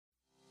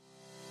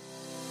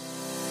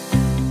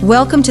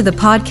Welcome to the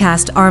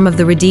podcast arm of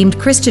the Redeemed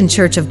Christian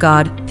Church of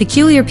God,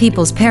 Peculiar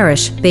People's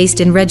Parish,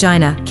 based in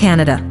Regina,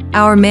 Canada.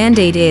 Our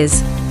mandate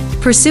is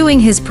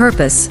pursuing His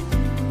purpose,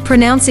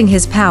 pronouncing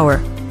His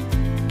power,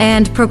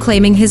 and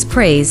proclaiming His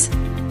praise.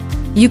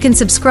 You can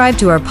subscribe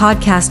to our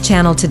podcast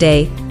channel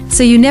today,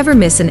 so you never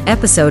miss an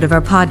episode of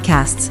our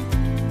podcasts.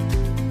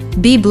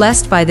 Be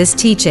blessed by this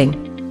teaching.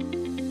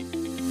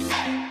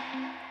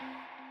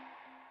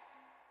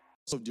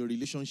 Of the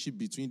relationship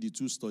between the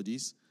two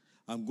studies,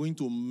 I'm going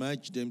to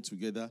merge them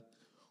together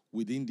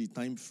within the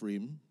time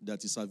frame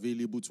that is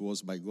available to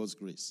us by God's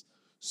grace.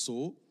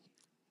 So,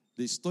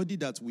 the study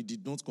that we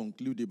did not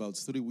conclude about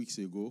 3 weeks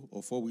ago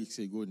or 4 weeks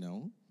ago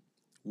now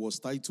was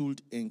titled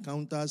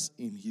Encounters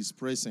in His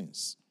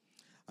Presence.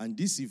 And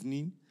this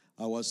evening,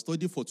 our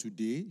study for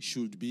today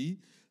should be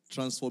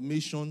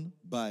Transformation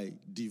by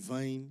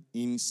Divine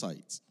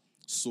Insight.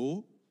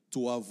 So,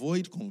 to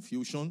avoid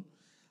confusion,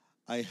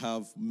 I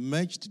have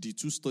merged the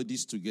two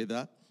studies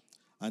together,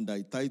 and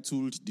I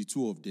titled the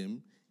two of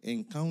them,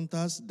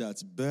 Encounters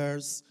that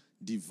Bears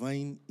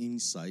Divine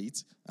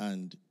Insight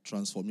and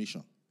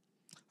Transformation.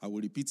 I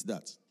will repeat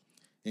that.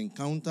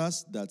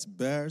 Encounters that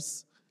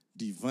Bears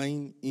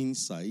Divine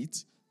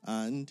Insight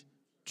and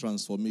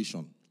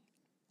Transformation.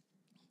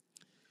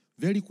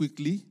 Very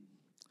quickly,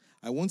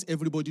 I want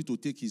everybody to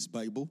take his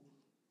Bible.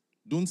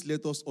 Don't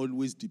let us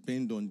always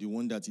depend on the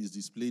one that is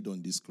displayed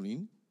on the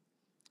screen.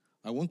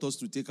 I want us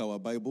to take our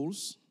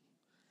Bibles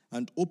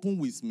and open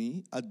with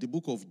me at the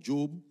book of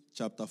Job,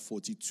 chapter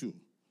 42.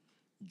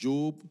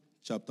 Job,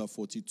 chapter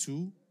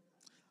 42,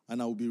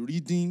 and I'll be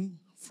reading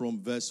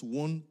from verse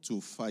 1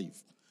 to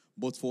 5.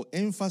 But for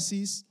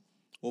emphasis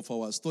of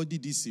our study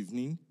this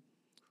evening,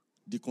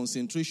 the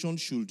concentration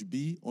should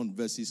be on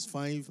verses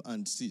 5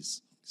 and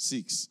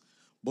 6.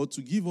 But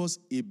to give us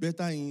a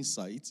better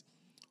insight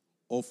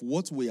of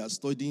what we are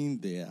studying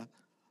there,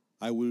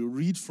 I will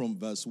read from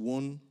verse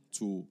 1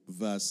 to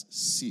verse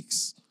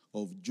 6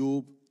 of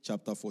Job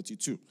chapter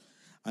 42.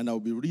 And I'll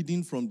be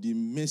reading from the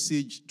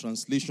Message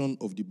translation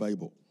of the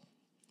Bible.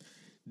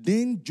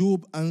 Then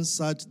Job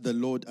answered the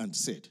Lord and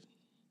said,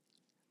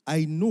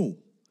 I know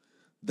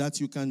that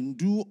you can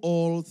do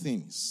all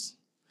things,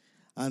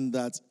 and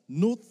that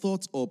no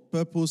thought or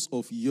purpose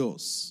of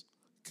yours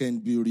can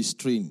be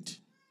restrained.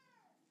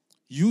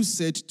 You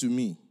said to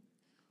me,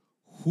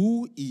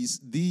 who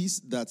is this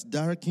that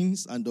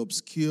darkens and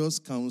obscures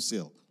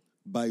counsel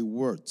by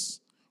words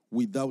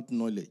without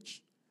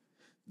knowledge?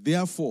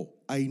 Therefore,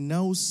 I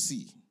now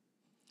see,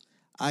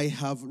 I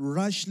have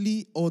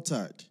rashly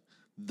uttered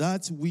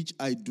that which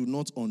I do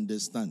not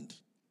understand,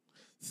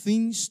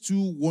 things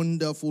too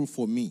wonderful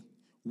for me,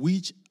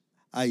 which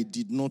I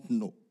did not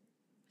know.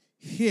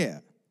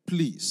 Here,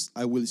 please,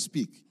 I will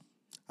speak.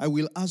 I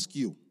will ask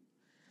you,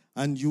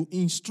 and you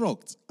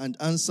instruct and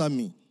answer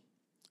me.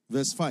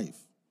 Verse 5,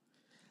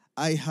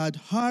 I had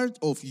heard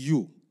of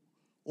you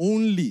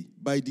only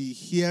by the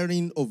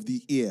hearing of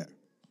the ear,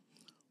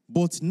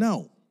 but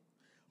now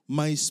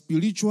my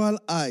spiritual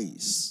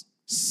eyes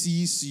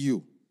sees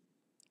you.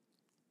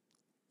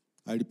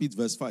 I repeat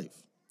verse 5.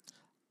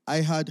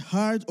 I had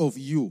heard of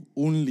you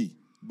only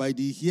by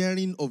the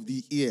hearing of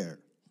the ear,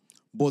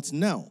 but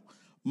now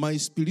my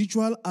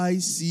spiritual eye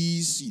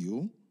sees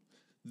you.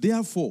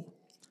 Therefore,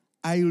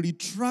 I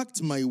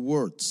retract my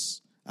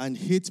words and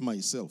hate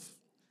myself,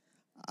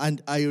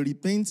 and I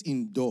repent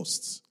in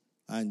dust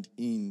and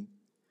in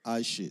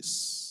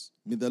ashes.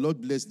 May the Lord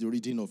bless the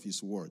reading of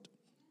His word.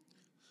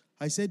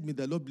 I said, may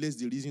the Lord bless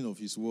the reading of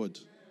His word.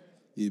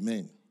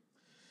 Amen.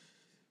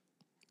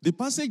 The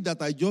passage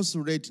that I just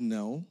read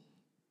now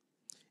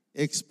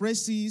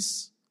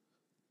expresses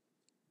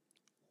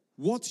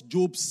what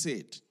Job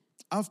said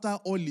after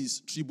all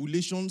his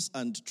tribulations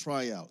and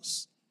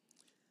trials,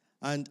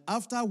 and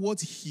after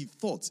what he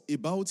thought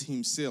about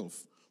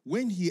himself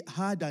when he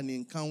had an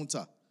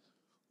encounter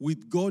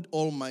with God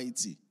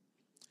Almighty.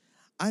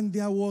 And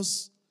there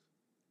was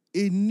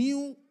a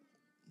new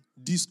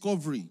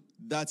discovery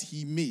that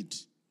he made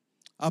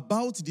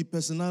about the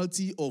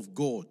personality of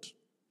God.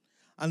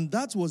 And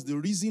that was the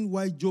reason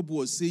why Job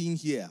was saying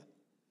here,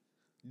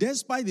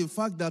 despite the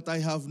fact that I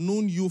have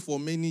known you for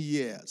many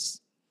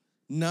years,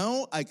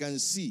 now I can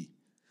see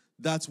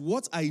that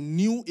what I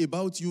knew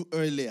about you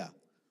earlier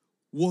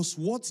was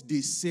what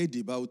they said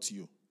about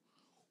you,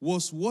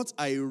 was what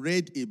I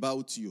read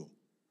about you.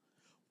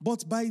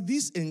 But by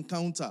this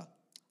encounter,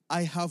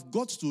 I have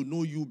got to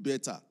know you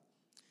better.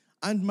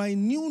 And my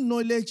new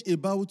knowledge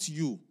about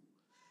you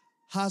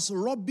has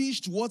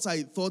rubbished what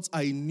I thought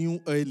I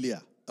knew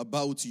earlier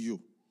about you.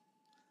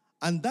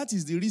 And that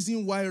is the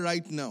reason why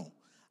right now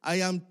I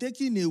am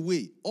taking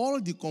away all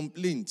the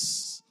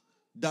complaints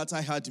that I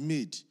had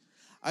made.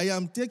 I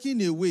am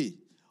taking away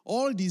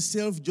all the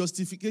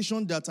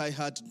self-justification that I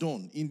had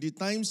done in the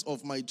times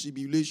of my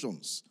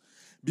tribulations.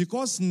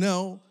 Because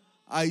now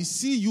I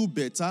see you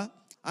better,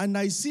 and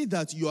I see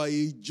that you are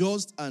a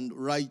just and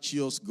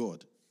righteous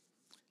God.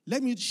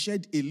 Let me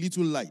shed a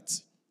little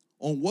light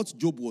on what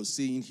Job was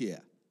saying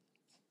here.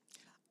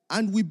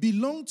 And we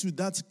belong to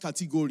that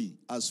category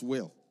as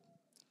well.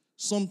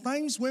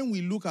 sometimes when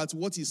we look at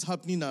what is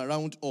happening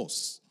around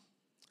us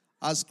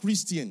as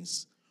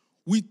Christians,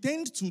 we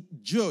tend to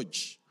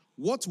judge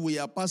what we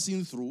are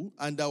passing through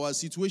and our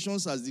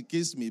situations, as the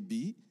case may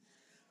be,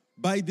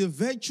 by the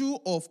virtue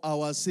of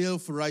our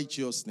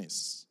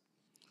self-righteousness.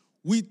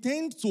 We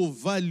tend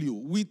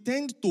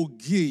to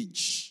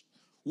gauge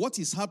what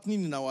is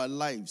happening in our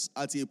lives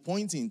at a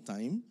point in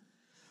time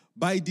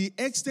by the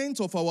extent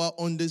of our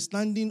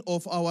understanding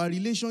of our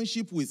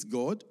relationship with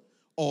God,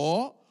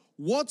 or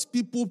what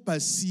people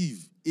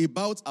perceive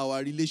about our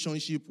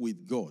relationship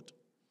with God.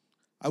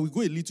 I will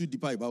go a little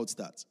deeper about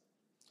that.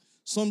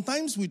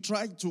 Sometimes we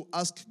try to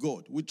ask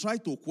God, we try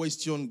to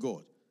question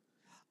God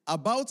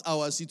about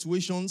our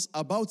situations,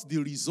 about the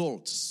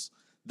results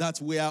that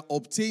we are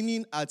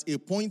obtaining at a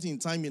point in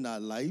time in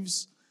our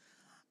lives.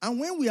 And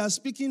when we are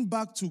speaking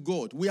back to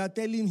God, we are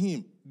telling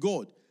him,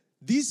 God,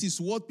 this is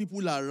what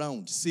people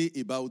around say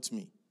about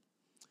me.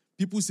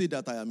 People say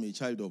that I am a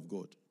child of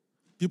God.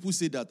 People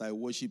say that I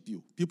worship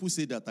you. People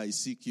say that I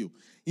seek you.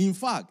 In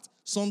fact,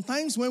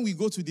 sometimes when we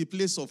go to the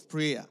place of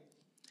prayer,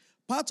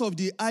 part of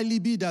the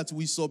alibi that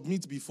we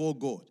submit before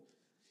God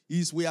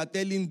is we are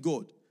telling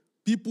God,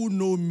 people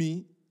know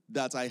me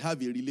that I have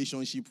a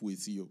relationship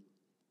with you.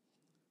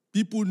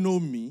 People know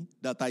me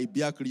that I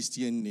bear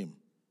Christian name.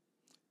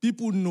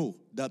 People know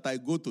that I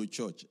go to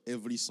church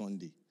every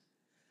Sunday.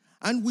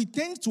 And we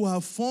tend to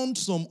have formed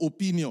some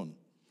opinion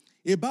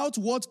about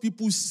what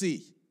people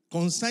say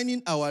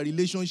concerning our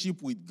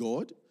relationship with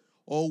God,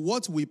 or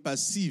what we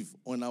perceive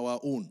on our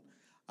own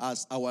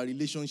as our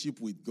relationship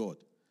with God.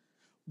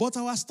 But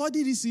our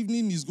study this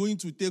evening is going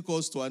to take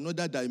us to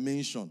another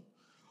dimension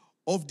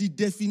of the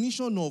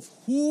definition of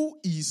who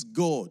is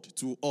God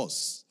to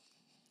us.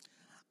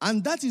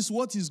 And that is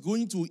what is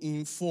going to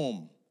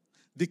inform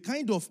the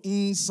kind of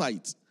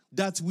insight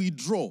that we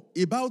draw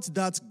about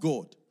that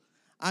God,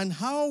 and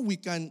how we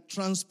can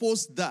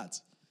transpose that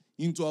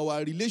into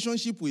our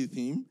relationship with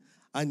him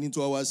and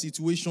into our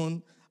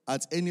situation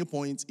at any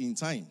point in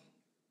time.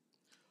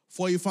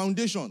 For a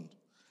foundation,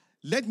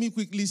 let me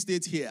quickly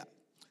state here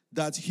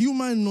that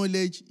human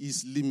knowledge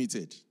is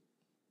limited.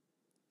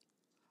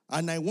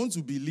 And I want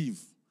to believe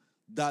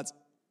that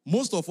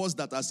most of us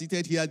that are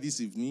seated here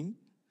this evening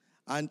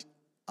and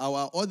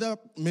our other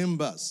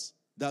members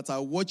that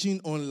are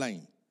watching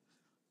online,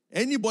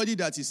 anybody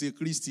that is a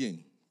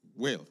Christian,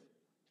 well,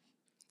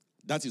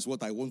 that is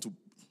what I want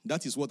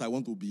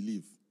to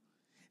believe.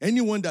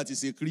 Anyone that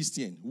is a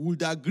Christian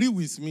would agree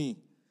with me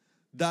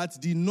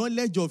that the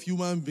knowledge of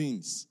human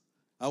beings,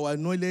 our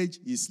knowledge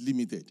is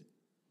limited.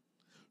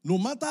 No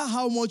matter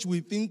how much we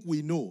think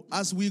we know,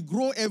 as we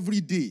grow every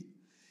day,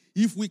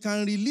 if we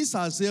can release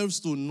ourselves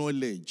to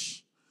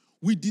knowledge,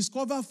 we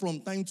discover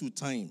from time to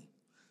time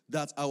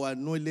that our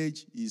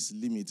knowledge is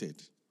limited.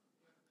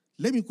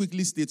 Let me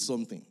quickly state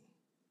something.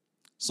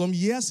 Some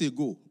years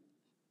ago,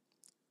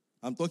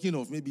 I'm talking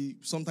of maybe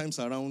sometimes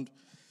around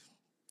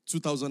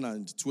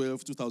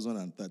 2012,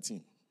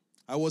 2013,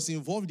 I was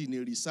involved in a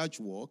research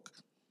work,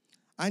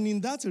 and in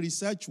that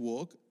research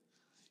work,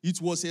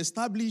 it was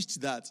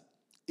established that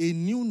a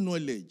new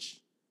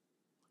knowledge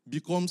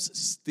becomes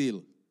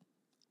stale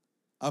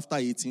after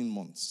 18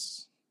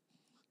 months.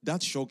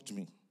 That shocked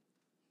me.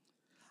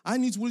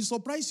 And it will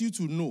surprise you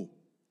to know,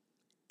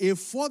 a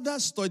further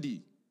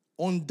study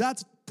on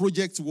that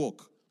project work,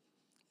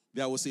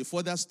 there was a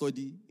further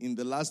study in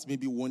the last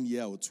maybe 1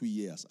 year or 2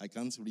 years, I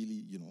can't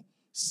really,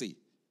 say,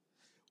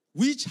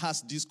 which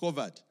has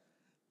discovered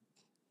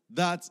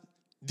that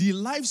the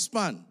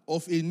lifespan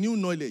of a new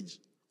knowledge,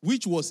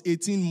 which was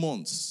 18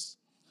 months,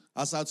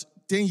 as at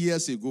 10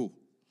 years ago,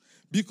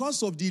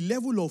 because of the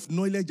level of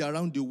knowledge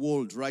around the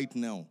world right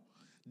now,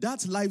 that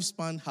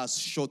lifespan has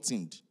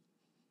shortened.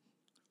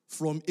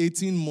 From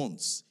 18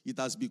 months, it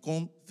has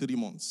become 3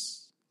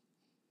 months.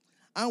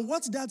 And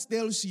what that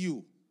tells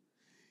you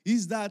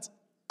is that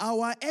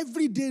our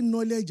everyday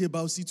knowledge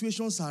about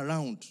situations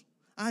around,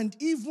 and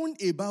even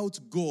about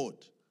God,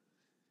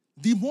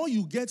 the more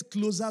you get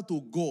closer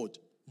to God,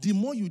 the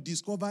more you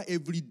discover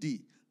every day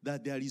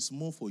that there is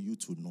more for you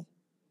to know.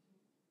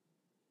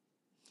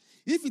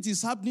 If it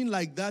is happening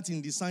like that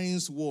in the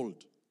science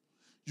world,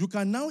 you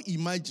can now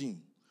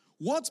imagine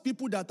what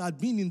people that had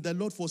been in the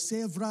Lord for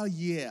several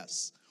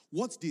years,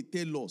 what they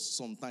tell us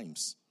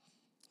sometimes.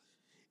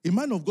 A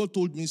man of God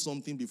told me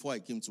something before I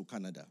came to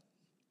Canada.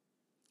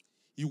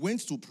 He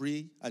went to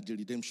pray at the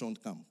redemption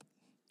camp.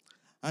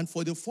 And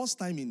for the first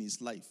time in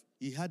his life,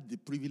 he had the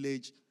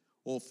privilege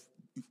of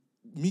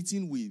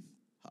meeting with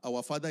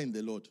our father in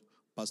the Lord,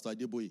 Pastor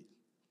Adeboye.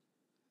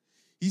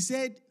 He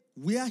said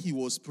where he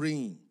was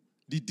praying,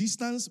 the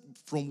distance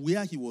from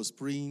where he was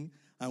praying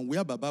and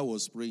where Baba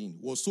was praying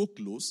was so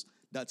close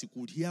that he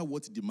could hear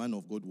what the man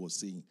of God was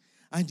saying.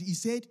 And he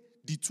said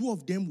the two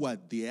of them were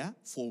there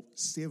for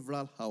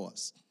several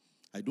hours.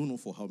 I don't know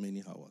for how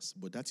many hours,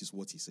 but that is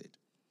what he said.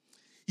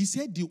 He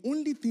said the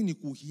only thing he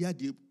could hear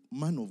the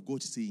man of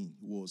God saying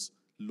was,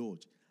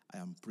 Lord, I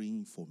am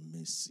praying for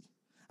mercy.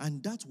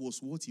 And that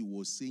was what he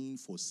was saying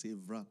for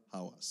several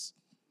hours.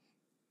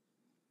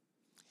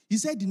 He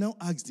said he now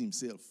asked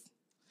himself,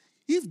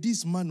 If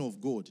this man of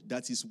God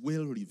that is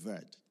well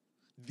revered,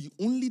 the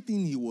only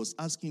thing he was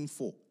asking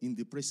for in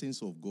the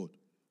presence of God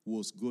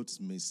was God's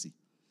mercy.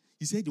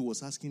 He said he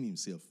was asking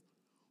himself,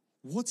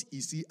 what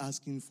is he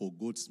asking for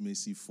God's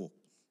mercy for?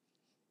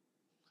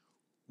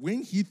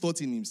 When he thought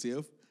in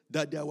himself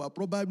that there were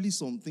probably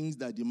some things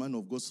that the man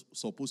of God was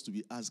supposed to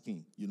be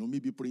asking,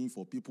 maybe praying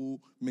for people,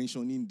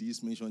 mentioning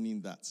this, mentioning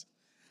that.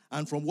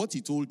 And from what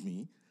he told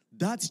me,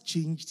 that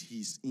changed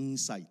his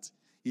insight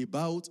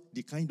about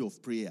the kind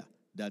of prayer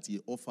that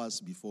he offers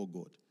before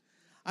God.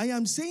 I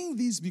am saying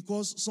this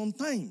because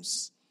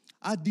sometimes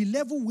at the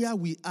level where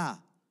we are,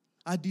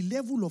 at the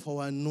level of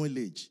our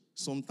knowledge,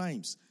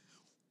 sometimes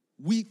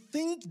we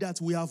think that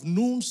we have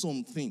known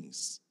some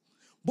things.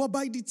 But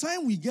by the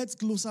time we get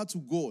closer to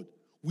God,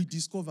 we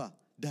discover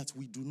that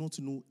we do not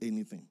know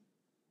anything.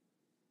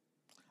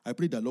 I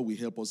pray the Lord will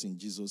help us in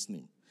Jesus'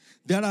 name.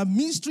 There are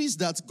mysteries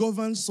that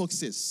govern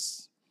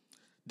success,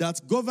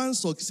 that govern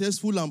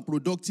successful and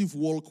productive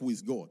work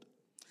with God.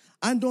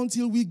 And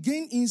until we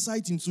gain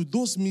insight into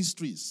those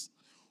mysteries,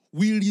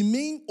 we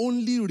remain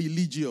only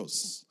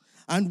religious,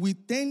 and we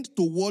tend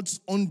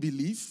towards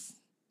unbelief,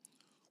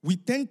 we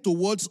tend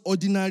towards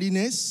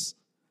ordinariness,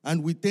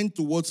 and we tend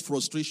towards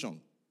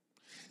frustration.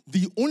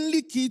 The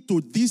only key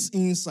to this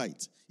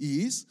insight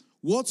is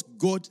what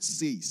God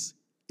says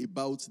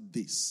about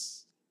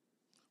this.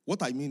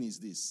 What I mean is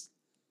this.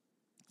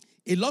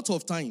 A lot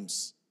of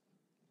times,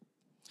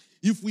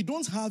 if we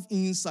don't have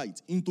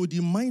insight into the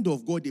mind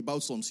of God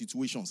about some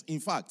situations, in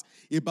fact,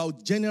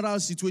 about general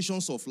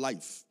situations of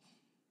life,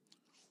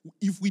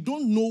 if we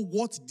don't know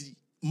what the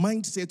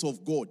mindset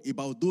of God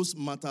about those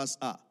matters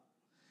are,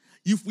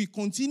 if we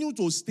continue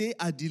to stay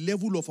at the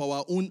level of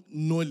our own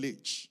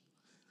knowledge,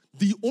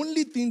 the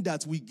only thing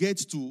that we get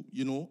to,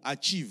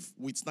 achieve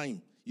with time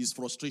is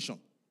frustration.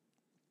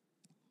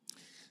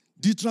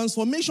 The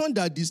transformation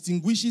that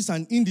distinguishes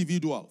an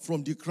individual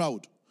from the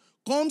crowd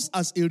comes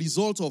as a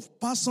result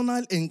of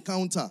personal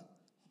encounter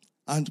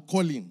and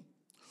calling,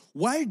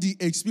 while the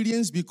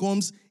experience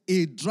becomes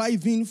a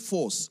driving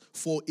force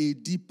for a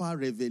deeper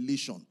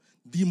revelation.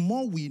 The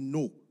more we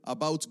know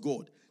about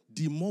God,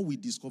 the more we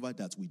discover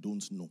that we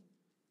don't know.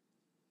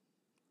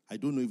 I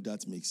don't know if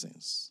that makes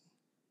sense.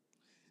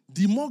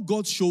 The more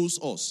God shows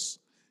us,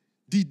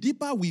 the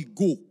deeper we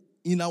go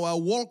in our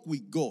walk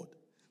with God,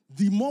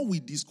 the more we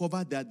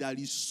discover that there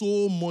is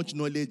so much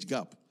knowledge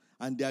gap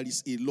and there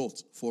is a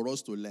lot for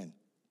us to learn.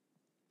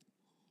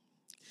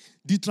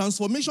 The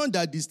transformation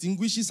that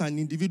distinguishes an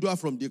individual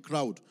from the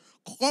crowd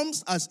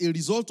comes as a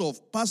result of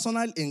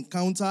personal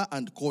encounter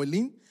and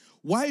calling,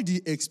 while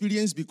the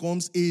experience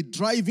becomes a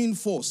driving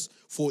force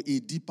for a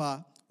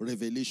deeper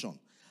revelation.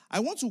 I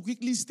want to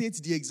quickly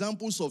state the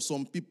examples of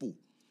some people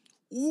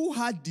who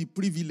had the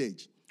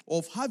privilege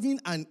of having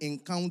an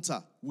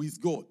encounter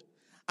with God.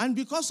 And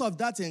because of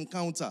that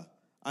encounter,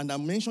 and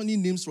I'm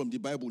mentioning names from the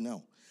Bible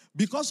now,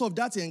 because of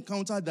that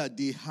encounter that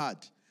they had,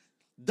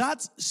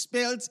 that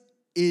spelled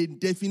a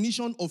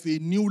definition of a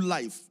new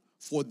life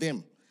for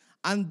them.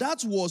 And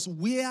that was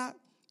where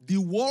the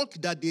work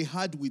that they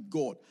had with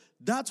God,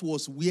 that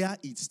was where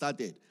it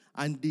started.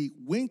 And they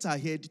went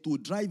ahead to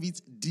drive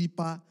it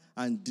deeper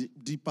and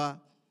deeper.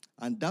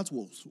 And that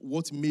was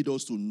what made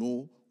us to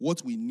know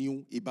what we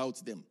knew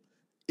about them.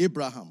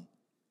 Abraham.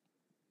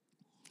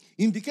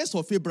 In the case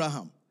of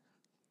Abraham,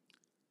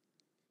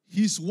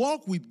 his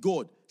walk with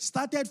God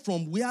started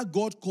from where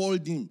God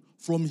called him,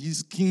 from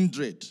his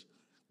kindred.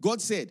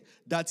 God said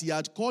that he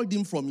had called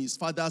him from his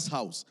father's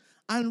house.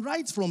 And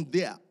right from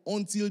there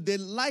until the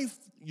life,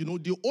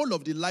 the whole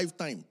of the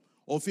lifetime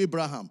of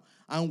Abraham,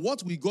 and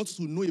what we got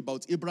to know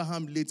about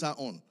Abraham later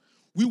on,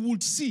 we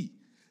would see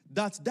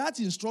that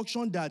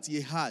instruction that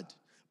he had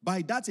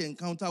by that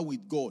encounter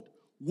with God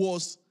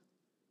was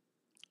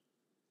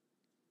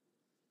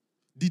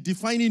the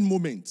defining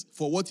moment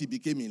for what he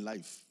became in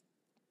life.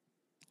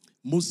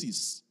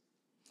 Moses,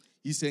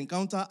 his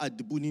encounter at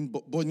the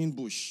burning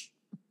bush.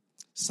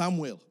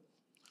 Samuel,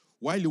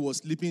 while he was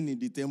sleeping in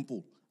the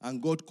temple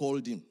and God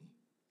called him.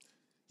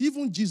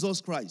 Even Jesus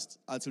Christ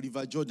at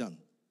River Jordan.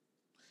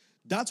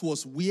 That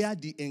was where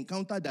the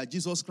encounter that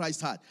Jesus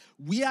Christ had,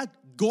 where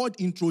God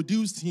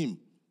introduced him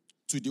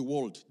to the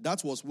world.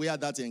 That was where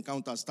that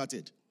encounter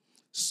started.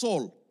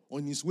 Saul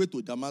on his way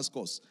to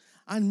Damascus.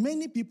 And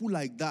many people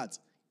like that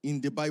in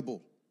the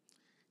Bible.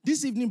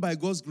 This evening, by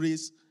God's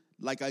grace,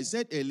 like I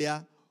said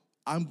earlier,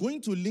 I'm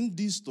going to link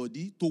this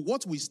study to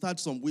what we started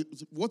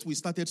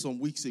some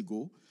weeks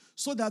ago,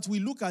 so that we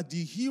look at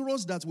the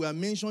heroes that were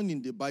mentioned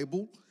in the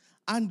Bible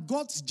and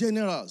God's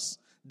generals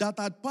that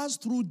had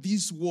passed through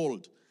this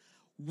world.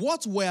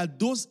 What were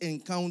those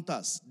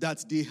encounters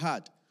that they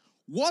had?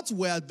 What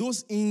were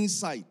those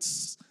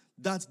insights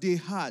that they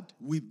had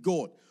with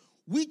God,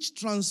 which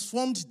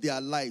transformed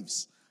their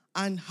lives?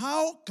 And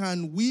how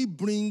can we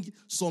bring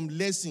some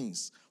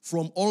lessons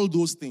from all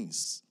those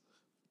things?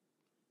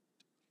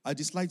 Are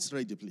the slides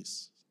ready,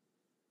 please?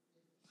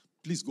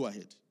 Please go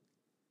ahead.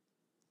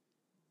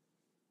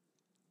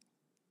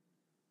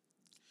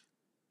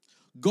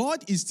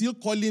 God is still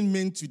calling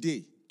men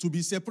today to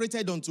be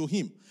separated unto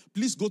him.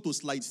 Please go to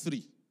slide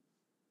 3.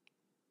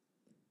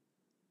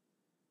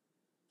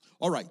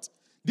 All right.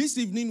 This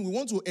evening, we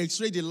want to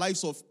x-ray the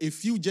lives of a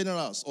few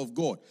generals of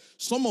God.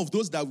 Some of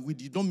those that we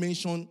did not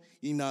mention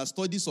in our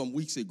study some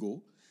weeks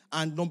ago.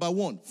 And number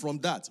one, from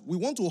that, we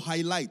want to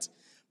highlight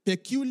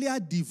peculiar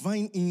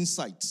divine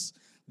insights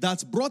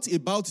that brought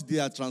about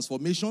their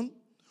transformation.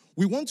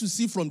 We want to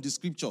see from the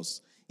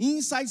scriptures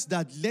insights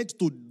that led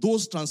to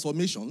those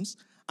transformations,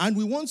 and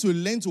we want to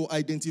learn to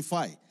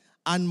identify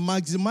and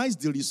maximize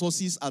the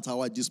resources at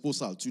our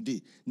disposal today.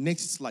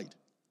 Next slide.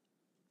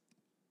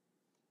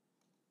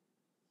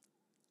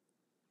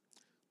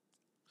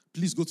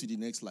 Please go to the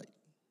next slide.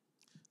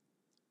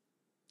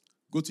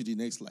 Go to the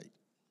next slide.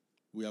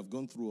 We have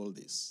gone through all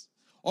this.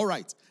 All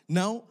right.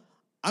 Now,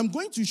 I'm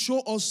going to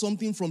show us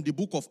something from the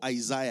book of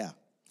Isaiah.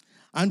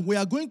 And we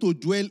are going to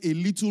dwell a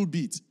little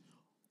bit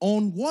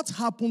on what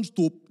happened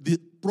to the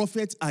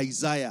prophet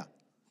Isaiah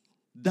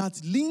that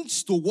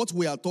links to what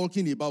we are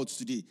talking about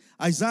today.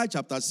 Isaiah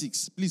chapter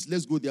 6. Please,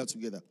 let's go there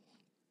together.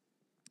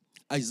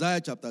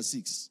 Isaiah chapter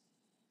 6.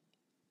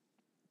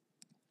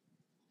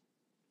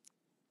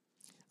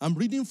 I'm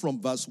reading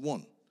from verse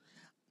 1.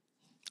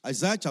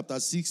 Isaiah chapter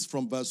 6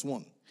 from verse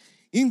 1.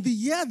 In the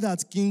year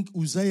that King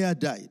Uzziah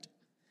died,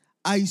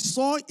 I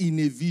saw in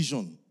a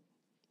vision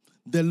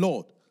the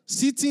Lord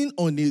sitting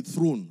on a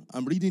throne.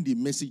 I'm reading the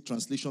Message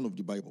translation of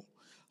the Bible.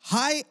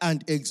 High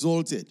and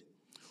exalted,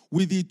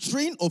 with the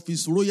train of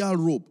his royal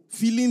robe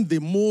filling the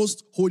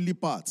most holy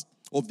part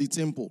of the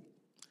temple.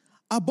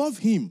 Above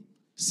him,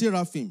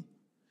 seraphim,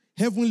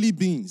 heavenly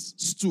beings,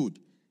 stood.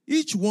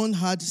 Each one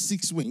had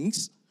 6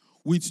 wings.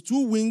 With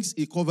 2 wings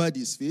he covered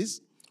his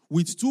face,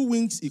 with 2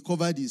 wings he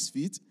covered his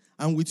feet,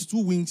 and with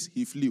 2 wings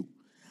he flew.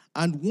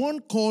 And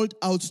one called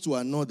out to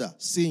another,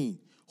 saying,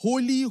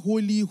 Holy,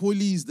 holy,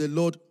 holy is the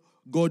Lord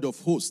God of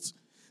hosts.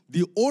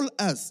 The whole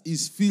earth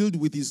is filled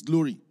with his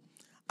glory.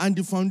 And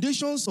the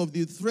foundations of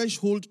the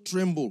threshold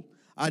tremble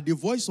at the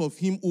voice of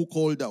him who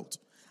called out.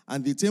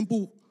 And the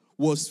temple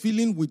was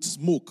filling with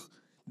smoke.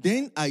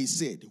 Then I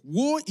said,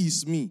 Woe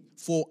is me,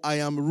 for I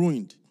am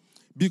ruined,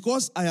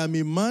 because I am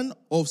a man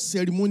of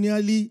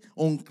ceremonially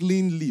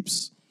unclean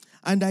lips,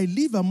 and I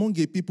live among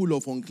a people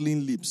of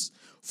unclean lips.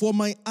 For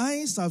my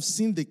eyes have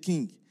seen the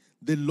King,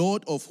 the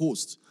Lord of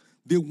hosts.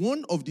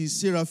 One of the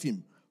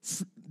seraphim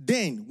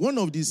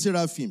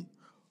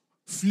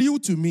flew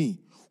to me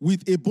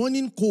with a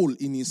burning coal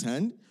in his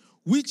hand,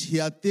 which he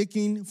had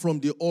taken from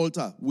the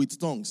altar with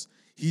tongues.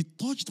 He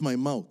touched my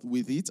mouth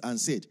with it and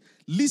said,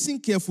 Listen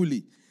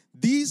carefully.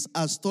 This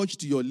has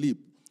touched your lip.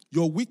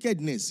 Your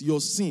wickedness,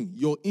 your sin,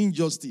 your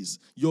injustice,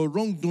 your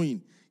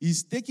wrongdoing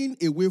is taken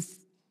away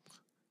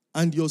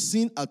and your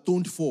sin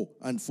atoned for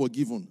and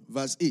forgiven.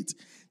 Verse 8.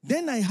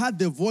 Then I heard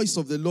the voice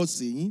of the Lord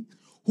saying,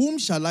 Whom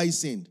shall I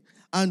send?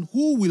 And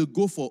who will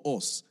go for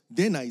us?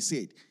 Then I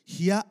said,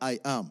 Here I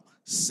am,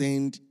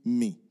 send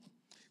me.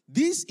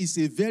 This is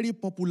a very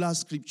popular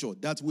scripture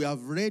that we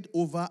have read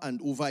over and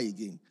over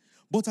again.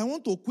 But I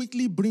want to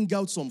quickly bring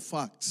out some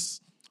facts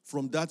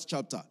from that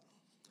chapter.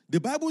 The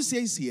Bible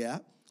says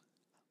here,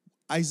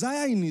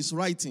 Isaiah in his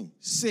writing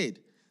said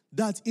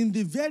that in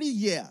the very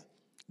year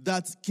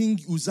that King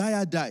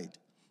Uzziah died,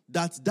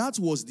 that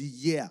was the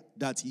year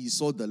that he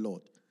saw the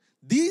Lord.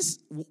 This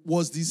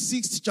was the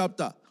 6th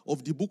chapter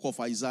of the book of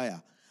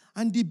Isaiah.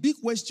 And the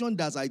big question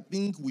that I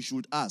think we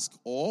should ask,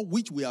 or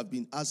which we have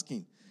been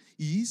asking,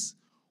 is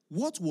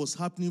what was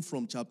happening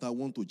from chapter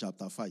 1 to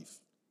chapter 5?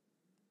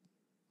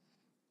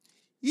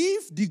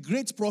 If the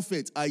great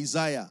prophet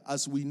Isaiah,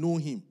 as we know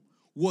him,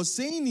 was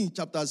saying in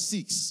chapter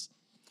 6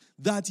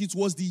 that it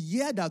was the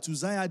year that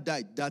Uzziah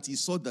died that he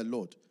saw the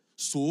Lord.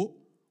 So,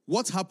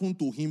 what happened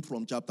to him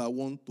from chapter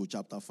 1 to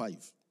chapter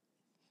 5?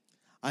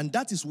 And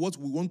that is what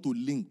we want to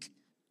link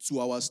to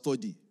our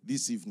study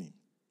this evening.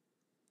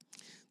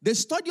 The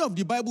study of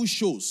the Bible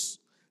shows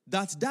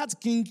that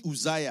King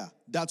Uzziah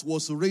that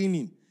was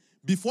reigning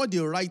before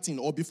the writing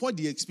or before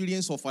the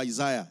experience of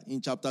Isaiah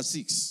in chapter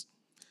 6,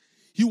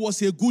 he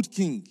was a good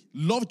king,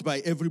 loved by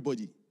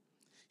everybody.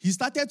 He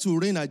started to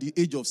reign at the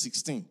age of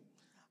 16.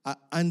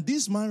 And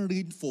this man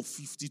reigned for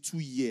 52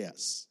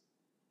 years.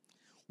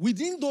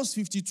 Within those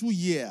 52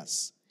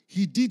 years,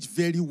 he did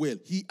very well.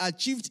 He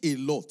achieved a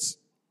lot.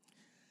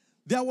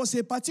 There was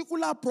a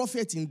particular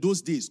prophet in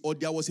those days, or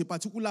there was a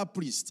particular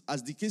priest,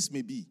 as the case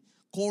may be,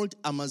 called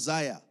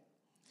Amaziah.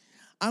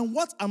 And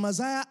what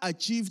Amaziah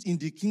achieved in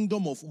the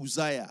kingdom of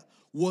Uzziah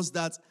was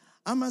that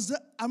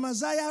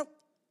Amaziah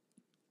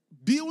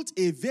built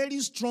a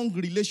very strong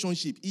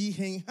relationship. He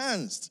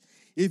enhanced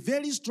a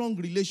very strong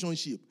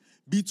relationship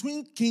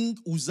between King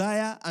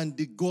Uzziah and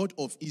the God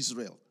of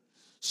Israel,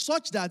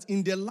 such that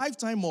in the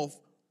lifetime of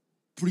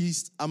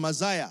priest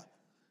Amaziah,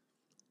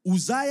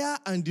 Uzziah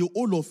and the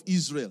whole of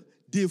Israel,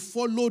 they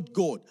followed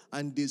God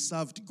and they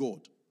served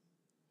God.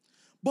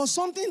 But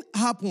something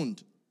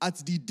happened at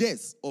the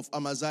death of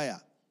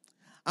Amaziah.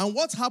 And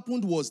what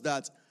happened was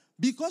that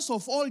because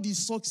of all the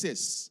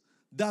success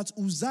that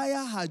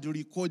Uzziah had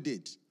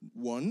recorded,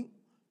 one.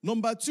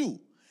 Number two,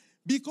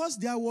 because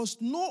there was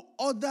no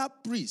other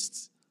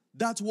priest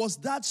that was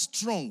that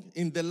strong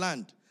in the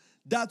land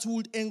that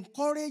would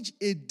encourage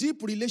a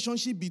deep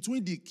relationship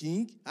between the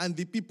king and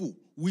the people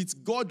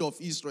with God of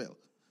Israel.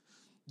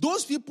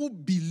 Those people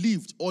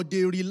believed, or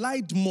they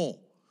relied more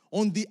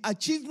on the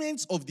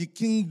achievements of the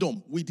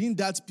kingdom within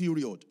that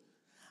period.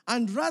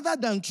 And rather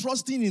than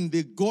trusting in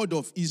the God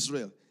of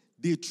Israel,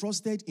 they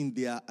trusted in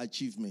their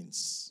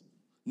achievements.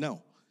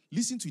 Now,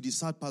 listen to the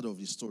sad part of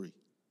the story.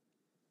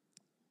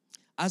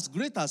 As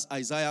great as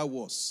Isaiah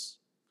was,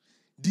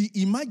 the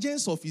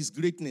emergence of his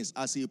greatness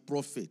as a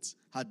prophet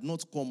had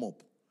not come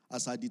up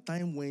as at the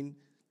time when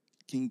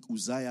King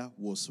Uzziah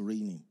was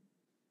reigning.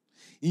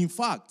 In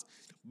fact,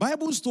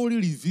 Bible story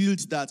revealed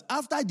that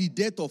after the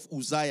death of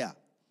Uzziah,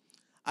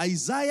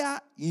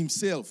 Isaiah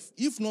himself,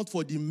 if not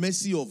for the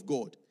mercy of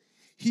God,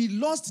 he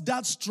lost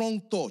that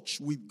strong touch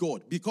with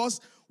God,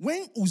 because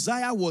when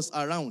Uzziah was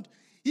around,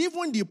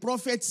 even the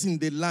prophets in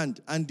the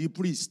land and the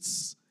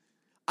priests,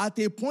 at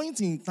a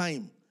point in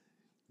time,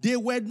 they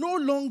were no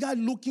longer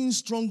looking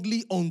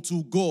strongly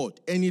unto God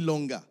any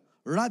longer.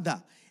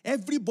 Rather,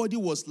 everybody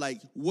was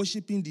like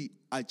worshiping the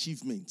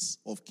achievements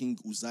of King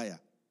Uzziah.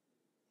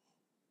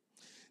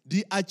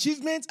 The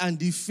achievement and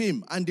the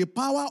fame and the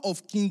power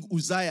of King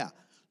Uzziah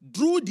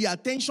drew the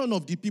attention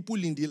of the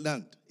people in the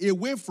land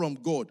away from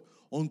God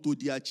onto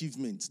the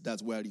achievements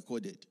that were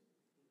recorded.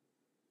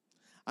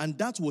 And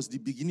that was the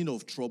beginning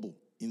of trouble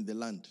in the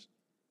land.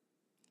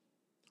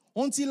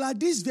 Until at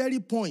this very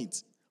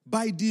point,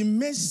 by the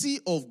mercy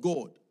of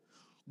God,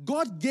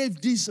 God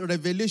gave this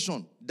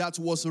revelation that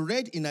was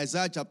read in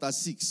Isaiah chapter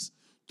 6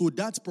 to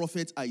that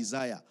prophet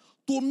Isaiah,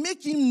 to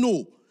make him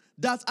know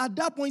that at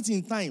that point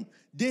in time,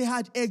 they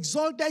had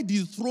exalted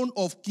the throne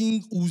of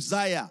King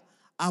Uzziah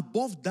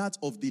above that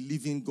of the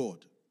living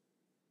God.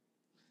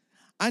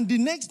 And the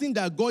next thing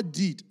that God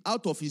did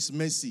out of his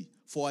mercy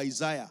for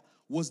Isaiah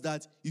was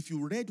that, if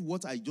you read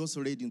what I just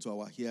read into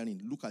our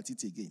hearing, look at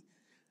it again.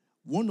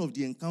 One of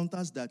the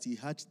encounters that he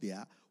had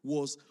there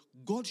was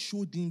God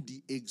showed him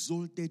the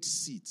exalted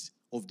seat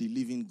of the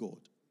living God.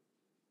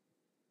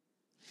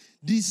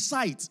 The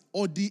sight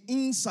or the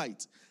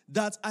insight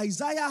that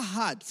Isaiah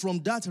had from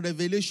that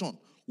revelation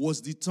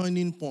was the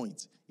turning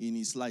point in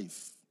his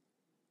life.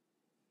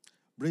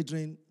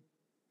 Brethren,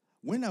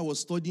 when I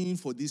was studying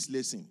for this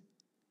lesson,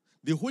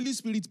 the Holy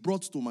Spirit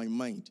brought to my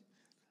mind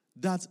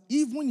that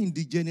even in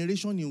the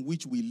generation in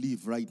which we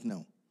live right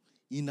now,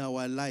 in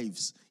our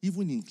lives,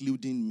 even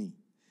including me,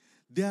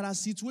 there are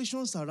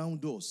situations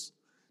around us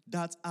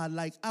that are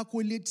like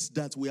accolades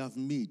that we have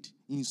made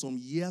in some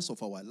years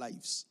of our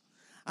lives.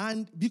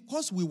 And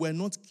because we were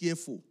not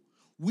careful,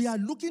 we are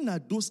looking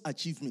at those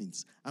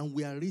achievements and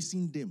we are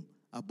raising them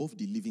above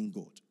the living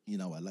God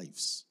in our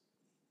lives.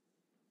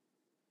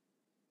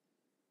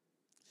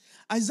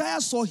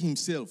 Isaiah saw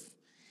himself.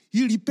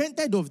 He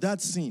repented of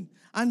that sin.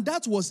 And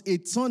that was a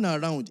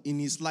turnaround in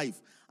his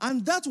life.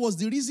 And that was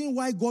the reason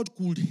why God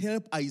could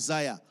help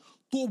Isaiah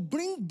to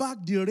bring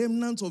back the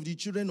remnant of the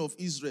children of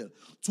Israel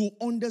to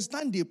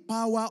understand the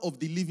power of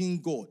the living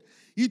God.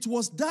 It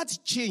was that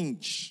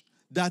change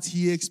that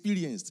he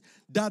experienced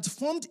that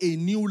formed a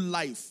new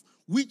life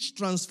which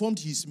transformed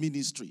his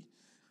ministry.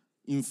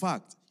 In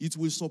fact, it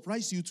will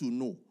surprise you to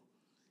know,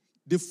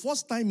 the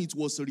first time it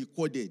was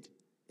recorded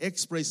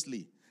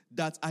expressly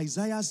that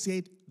Isaiah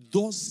said,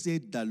 "Thus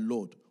said the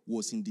Lord,"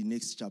 was in the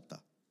next chapter.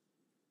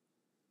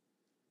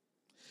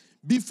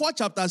 Before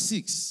chapter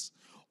 6,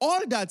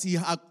 all that he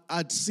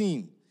had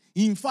seen,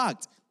 in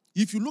fact,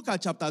 if you look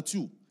at chapter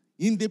 2,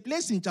 in the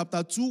place in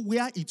chapter 2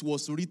 where it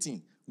was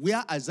written,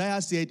 where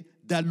Isaiah said,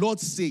 "The Lord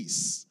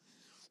says,"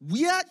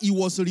 where he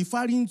was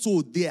referring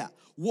to there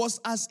was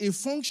as a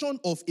function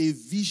of a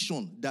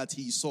vision that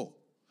he saw.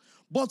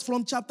 But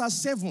from chapter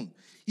 7,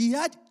 he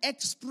had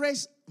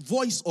express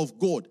voice of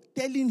God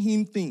telling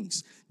him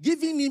things,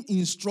 giving him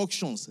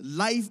instructions,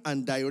 live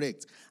and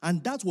direct.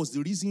 And that was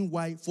the reason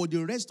why, for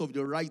the rest of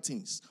the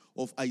writings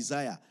of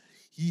Isaiah,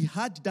 he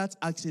had that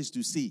access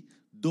to say,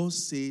 "Thus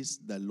says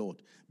the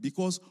Lord,"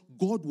 because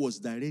God was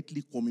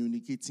directly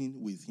communicating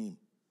with him.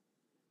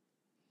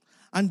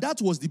 And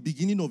that was the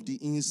beginning of the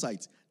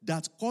insight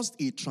that caused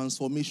a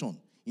transformation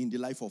in the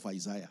life of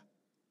Isaiah.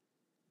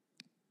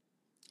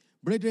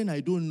 Brethren,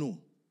 I don't know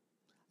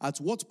at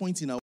what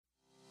point in our...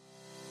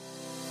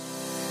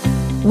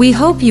 We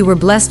hope you were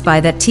blessed by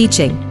that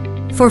teaching.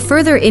 For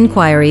further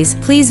inquiries,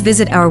 please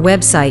visit our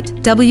website,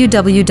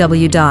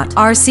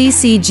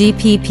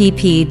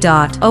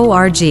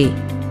 www.rccgppp.org.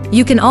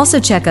 You can also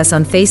check us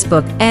on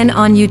Facebook and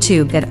on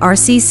YouTube at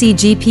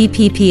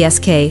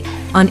RCCGPPPSK,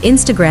 on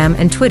Instagram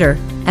and Twitter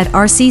at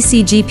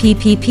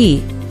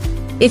RCCGPPP.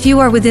 If you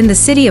are within the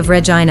city of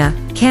Regina,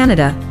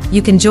 Canada,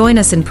 you can join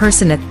us in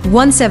person at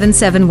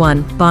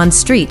 1771 Bond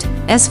Street,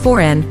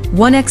 S4N,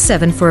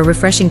 1X7 for a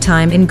refreshing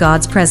time in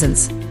God's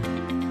presence.